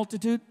were in the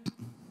multitude?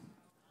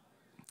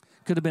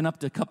 Could have been up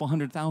to a couple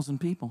 100,000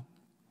 people.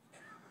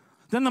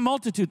 Then the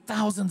multitude,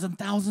 thousands and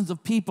thousands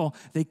of people,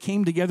 they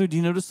came together. Do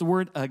you notice the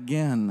word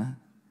again?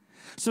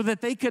 So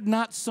that they could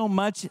not so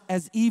much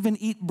as even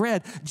eat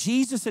bread.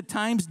 Jesus at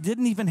times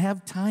didn't even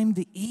have time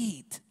to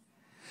eat.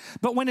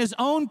 But when his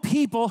own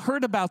people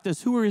heard about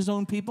this, who were his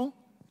own people?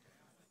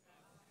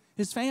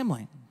 His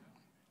family.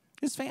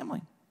 His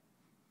family.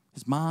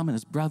 His mom and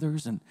his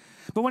brothers.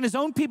 But when his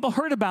own people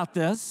heard about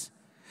this,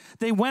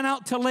 they went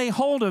out to lay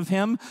hold of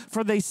him,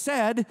 for they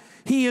said,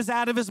 he is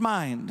out of his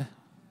mind.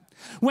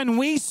 When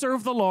we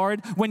serve the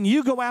Lord, when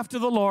you go after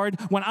the Lord,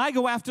 when I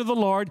go after the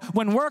Lord,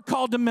 when we're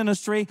called to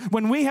ministry,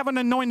 when we have an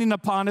anointing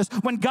upon us,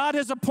 when God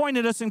has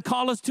appointed us and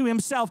called us to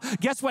himself,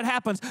 guess what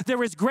happens?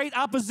 There is great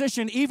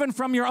opposition even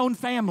from your own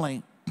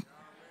family.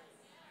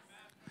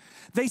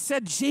 They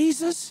said,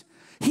 Jesus,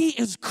 he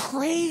is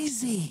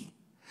crazy.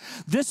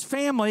 This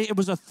family, it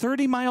was a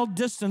 30-mile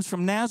distance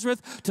from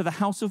Nazareth to the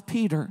house of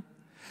Peter.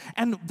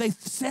 And they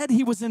said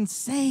he was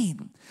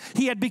insane.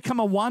 He had become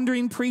a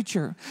wandering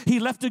preacher. He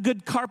left a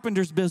good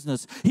carpenter's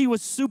business. He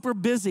was super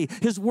busy.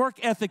 His work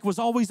ethic was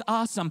always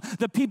awesome.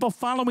 The people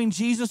following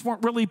Jesus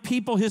weren't really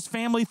people his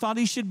family thought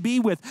he should be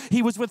with.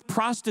 He was with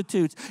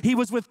prostitutes. He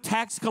was with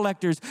tax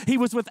collectors. He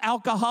was with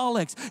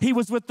alcoholics. He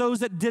was with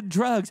those that did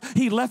drugs.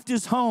 He left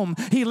his home.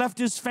 He left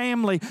his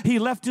family. He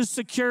left his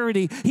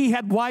security. He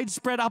had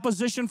widespread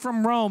opposition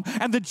from Rome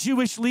and the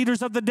Jewish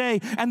leaders of the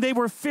day, and they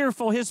were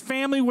fearful. His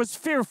family was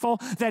fearful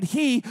that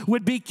he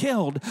would be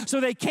killed. So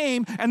they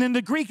came, and in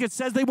the Greek it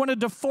says they wanted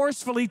to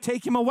forcefully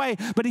take him away.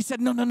 But he said,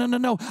 no, no, no, no,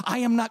 no. I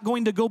am not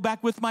going to go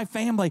back with my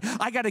family.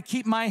 I got to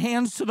keep my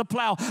hands to the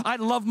plow. I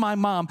love my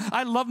mom.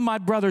 I love my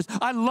brothers.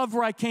 I love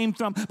where I came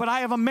from. But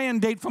I have a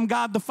mandate from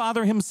God the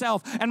Father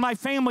himself. And my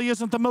family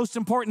isn't the most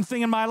important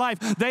thing in my life.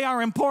 They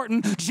are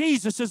important.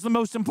 Jesus is the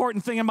most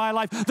important thing in my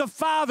life. The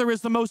Father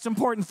is the most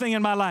important thing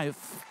in my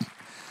life.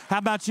 How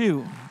about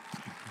you?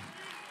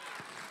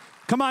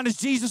 Come on, is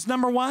Jesus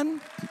number one?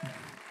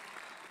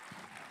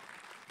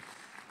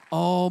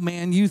 Oh,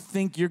 man, you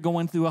think you're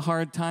going through a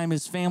hard time.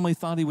 His family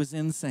thought he was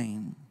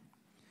insane.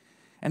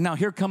 And now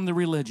here come the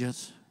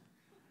religious.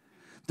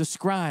 The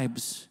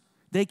scribes,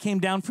 they came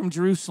down from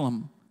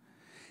Jerusalem.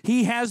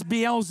 He has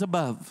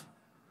Beelzebub.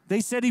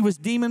 They said he was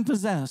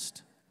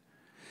demon-possessed.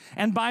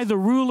 And by the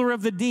ruler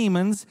of the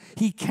demons,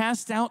 he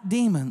cast out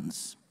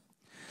demons.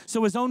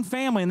 So his own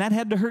family, and that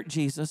had to hurt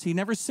Jesus. He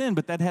never sinned,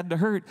 but that had to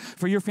hurt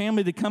for your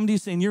family to come to you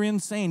saying, you're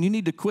insane. You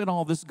need to quit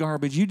all this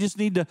garbage. You just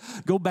need to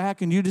go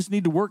back and you just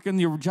need to work in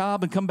your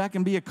job and come back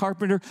and be a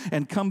carpenter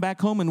and come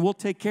back home and we'll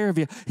take care of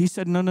you. He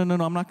said, no, no, no,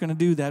 no, I'm not going to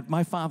do that.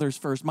 My Father's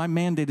first. My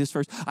mandate is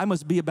first. I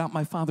must be about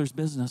my Father's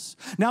business.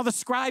 Now the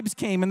scribes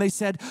came and they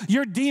said,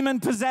 you're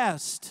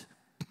demon-possessed.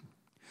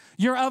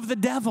 You're of the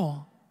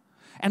devil.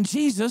 And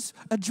Jesus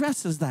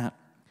addresses that.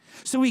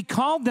 So he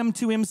called them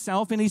to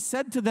himself, and he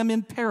said to them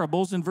in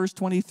parables in verse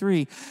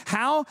 23,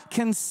 how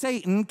can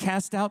Satan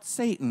cast out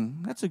Satan?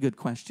 That's a good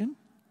question.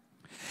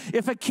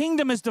 If a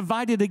kingdom is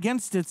divided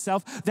against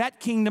itself, that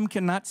kingdom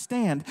cannot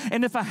stand.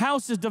 And if a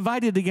house is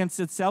divided against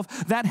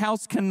itself, that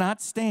house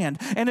cannot stand.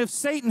 And if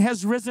Satan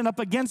has risen up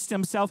against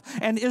himself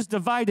and is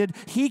divided,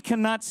 he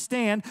cannot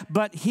stand,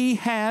 but he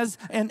has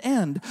an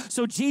end.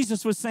 So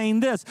Jesus was saying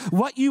this: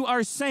 what you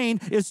are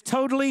saying is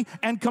totally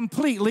and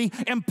completely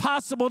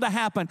impossible to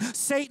happen.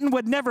 Satan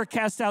would never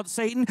cast out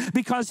Satan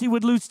because he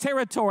would lose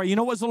territory. You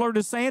know what the Lord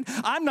is saying?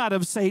 I'm not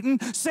of Satan.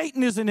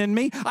 Satan isn't in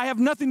me. I have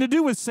nothing to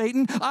do with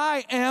Satan.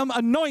 I am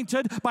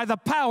anointed by the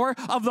power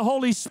of the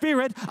Holy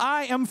Spirit.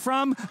 I am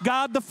from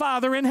God the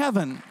Father in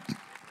heaven.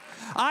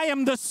 I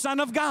am the Son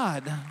of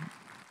God.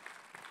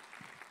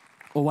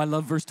 Oh, I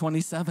love verse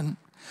 27.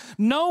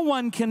 No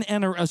one can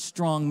enter a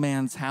strong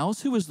man's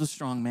house. Who is the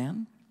strong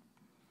man?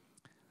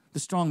 The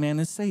strong man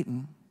is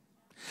Satan.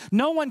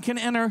 No one can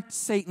enter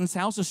Satan's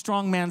house, a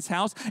strong man's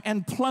house,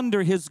 and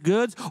plunder his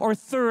goods or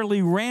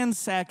thoroughly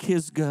ransack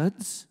his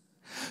goods.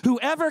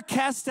 Whoever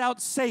casts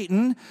out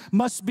Satan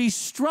must be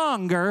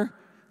stronger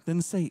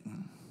than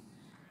Satan.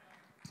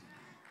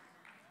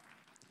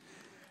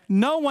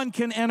 No one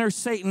can enter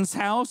Satan's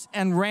house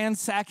and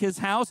ransack his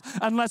house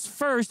unless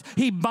first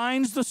he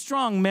binds the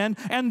strong men,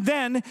 and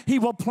then he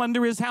will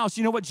plunder his house.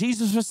 You know what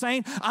Jesus was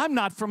saying? I'm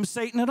not from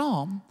Satan at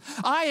all.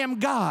 I am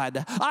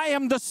God. I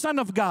am the Son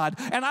of God,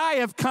 and I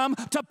have come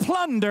to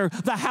plunder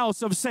the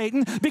house of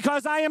Satan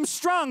because I am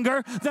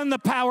stronger than the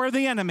power of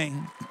the enemy.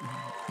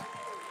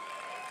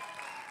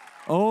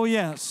 Oh,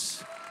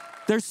 yes.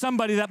 There's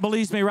somebody that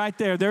believes me right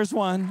there. There's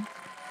one.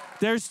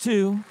 There's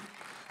two.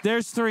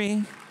 There's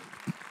three.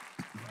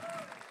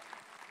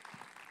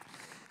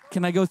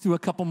 Can I go through a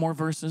couple more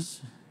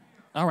verses?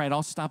 All right,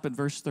 I'll stop at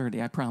verse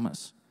 30, I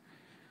promise.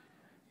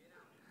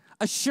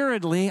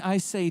 Assuredly, I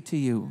say to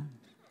you,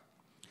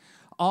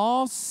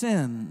 all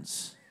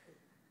sins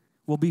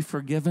will be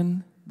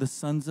forgiven the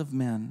sons of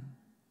men.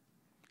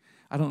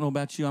 I don't know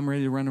about you, I'm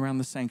ready to run around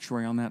the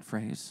sanctuary on that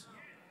phrase.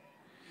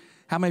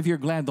 How many of you are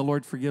glad the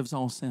Lord forgives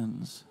all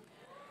sins?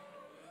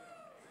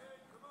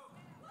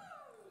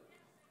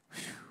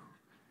 Whew.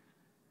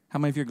 How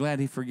many of you are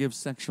glad he forgives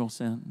sexual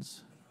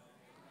sins?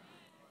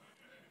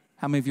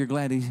 How many of you are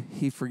glad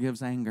he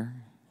forgives anger,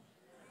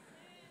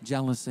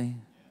 jealousy?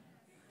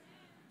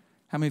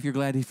 How many of you are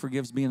glad he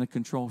forgives being a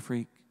control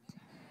freak?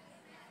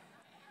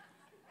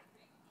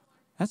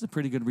 That's a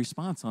pretty good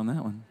response on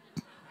that one.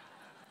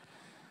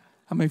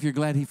 How many of you are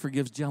glad he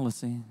forgives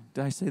jealousy?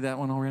 Did I say that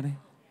one already?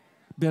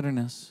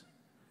 Bitterness,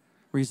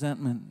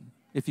 resentment,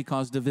 if you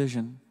cause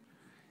division,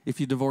 if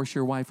you divorce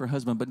your wife or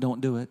husband but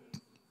don't do it.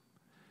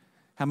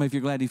 How many of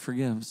you are glad he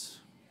forgives?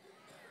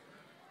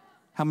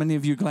 How many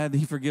of you are glad that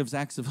he forgives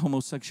acts of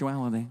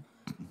homosexuality?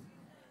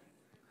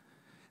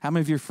 How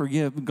many of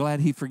you are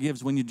glad he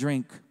forgives when you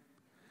drink,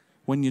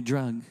 when you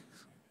drug?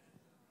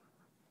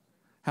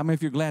 How many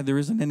of you are glad there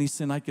isn't any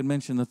sin I can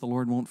mention that the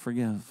Lord won't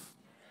forgive?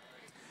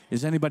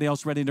 Is anybody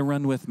else ready to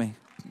run with me?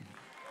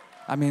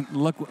 I mean,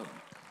 look,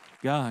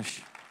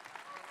 gosh.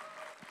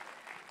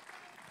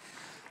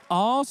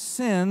 All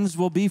sins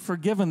will be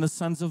forgiven the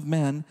sons of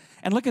men.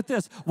 And look at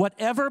this,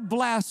 whatever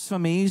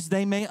blasphemies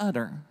they may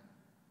utter.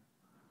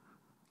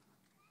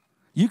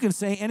 You can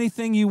say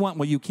anything you want.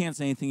 Well, you can't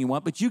say anything you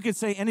want, but you can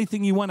say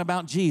anything you want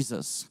about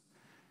Jesus,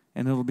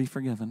 and it'll be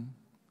forgiven.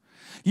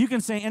 You can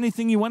say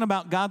anything you want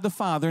about God the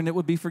Father, and it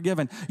will be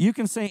forgiven. You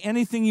can say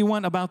anything you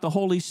want about the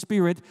Holy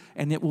Spirit,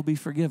 and it will be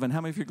forgiven.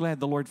 How many of you are glad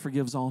the Lord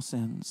forgives all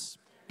sins?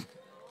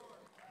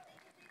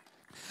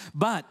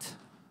 But,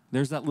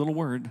 there's that little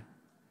word,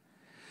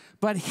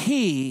 but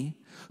he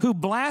who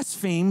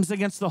blasphemes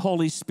against the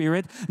Holy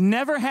Spirit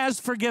never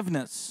has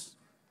forgiveness,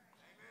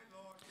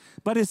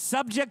 but is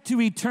subject to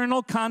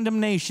eternal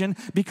condemnation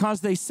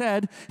because they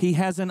said he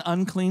has an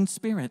unclean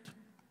spirit.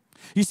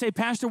 You say,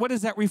 Pastor, what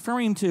is that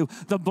referring to?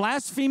 The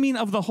blaspheming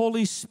of the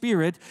Holy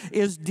Spirit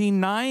is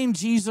denying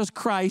Jesus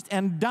Christ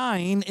and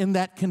dying in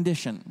that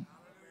condition.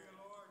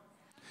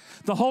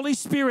 The Holy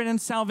Spirit in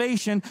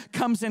salvation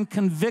comes and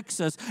convicts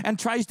us and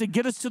tries to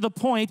get us to the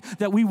point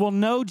that we will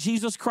know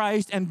Jesus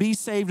Christ and be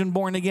saved and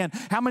born again.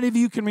 How many of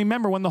you can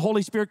remember when the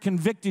Holy Spirit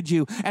convicted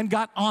you and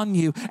got on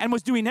you and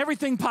was doing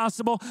everything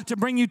possible to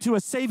bring you to a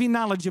saving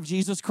knowledge of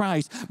Jesus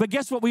Christ? But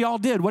guess what we all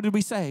did? What did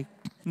we say?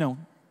 No.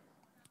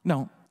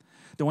 Don't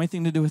want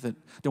anything to do with it.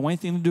 Don't want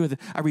anything to do with it.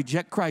 I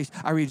reject Christ.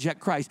 I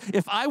reject Christ.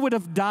 If I would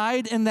have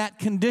died in that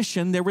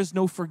condition, there was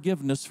no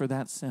forgiveness for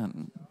that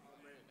sin.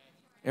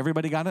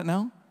 Everybody got it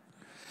now?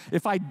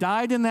 If I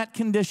died in that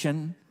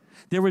condition,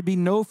 there would be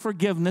no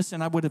forgiveness,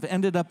 and I would have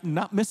ended up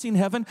not missing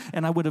heaven,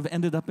 and I would have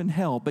ended up in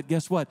hell. But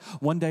guess what?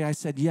 One day I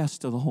said yes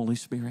to the Holy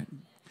Spirit.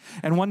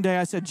 And one day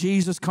I said,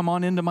 Jesus, come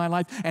on into my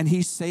life. And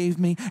he saved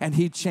me, and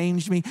he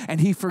changed me,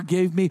 and he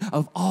forgave me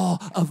of all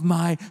of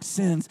my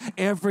sins,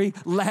 every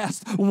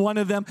last one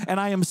of them. And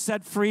I am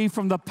set free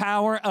from the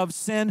power of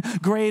sin.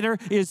 Greater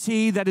is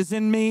he that is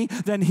in me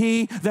than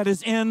he that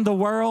is in the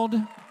world.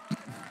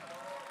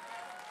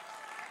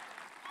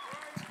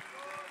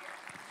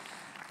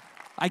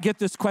 I get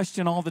this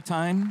question all the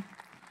time.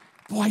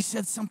 boy, I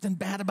said something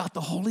bad about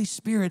the Holy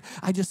Spirit.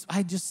 I just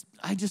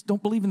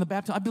don't believe in the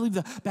baptism. I believe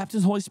the baptism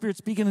of the Holy Spirit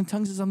speaking in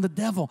tongues is on the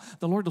devil.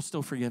 The Lord will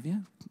still forgive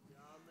you.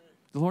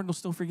 The Lord will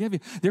still forgive you.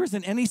 There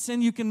isn't any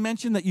sin you can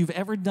mention that you've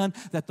ever done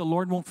that the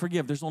Lord won't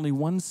forgive. There's only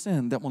one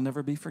sin that will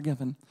never be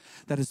forgiven.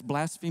 That is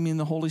blaspheming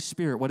the Holy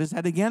Spirit. What is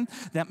that again?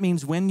 That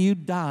means when you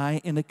die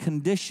in a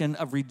condition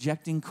of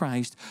rejecting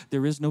Christ,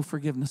 there is no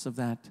forgiveness of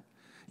that.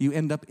 You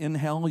end up in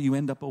hell. You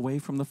end up away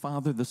from the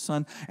Father, the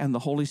Son, and the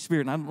Holy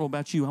Spirit. And I don't know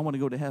about you. I want to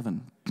go to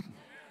heaven.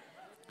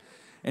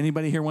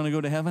 Anybody here want to go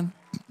to heaven?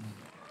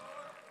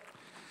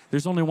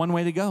 There's only one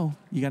way to go.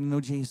 You got to know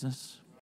Jesus.